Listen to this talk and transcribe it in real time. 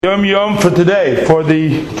Yom for today, for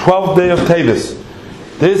the 12th day of Tevis.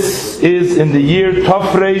 This is in the year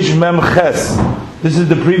Tafresh Mem Ches. This is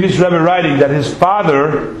the previous Rebbe writing that his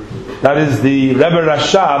father, that is the Rebbe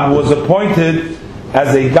Rashab, was appointed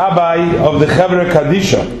as a Gabbai of the Chevra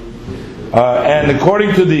Kadisha. And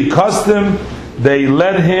according to the custom, they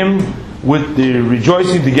led him with the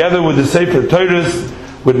rejoicing together with the Sefer Torahs,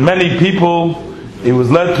 with many people. He was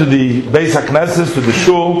led to the Beis HaKnesses, to the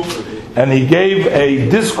Shul, and he gave a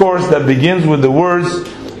discourse that begins with the words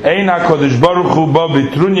Ein HaKadosh Baruch Hu ba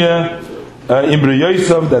bitrunya imri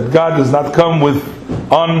Yosef, that God does not come with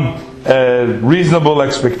unreasonable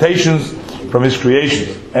expectations from His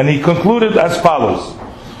creation. And he concluded as follows: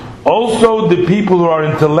 also the people who are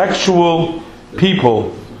intellectual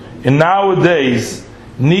people in nowadays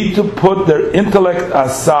need to put their intellect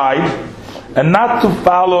aside and not to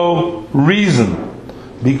follow reason,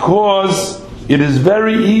 because it is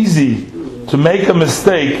very easy to make a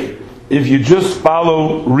mistake if you just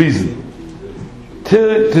follow reason.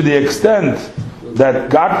 To the extent that,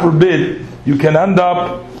 God forbid, you can end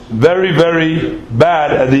up very, very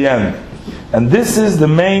bad at the end. And this is the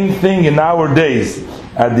main thing in our days,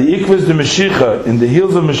 at the Ikvus de Mashiach, in the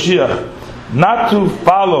heels of Mashiach, not to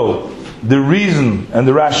follow the reason and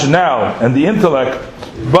the rationale and the intellect,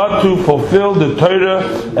 but to fulfill the Torah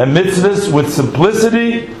and mitzvahs with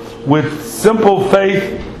simplicity, with simple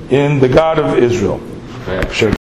faith in the God of Israel.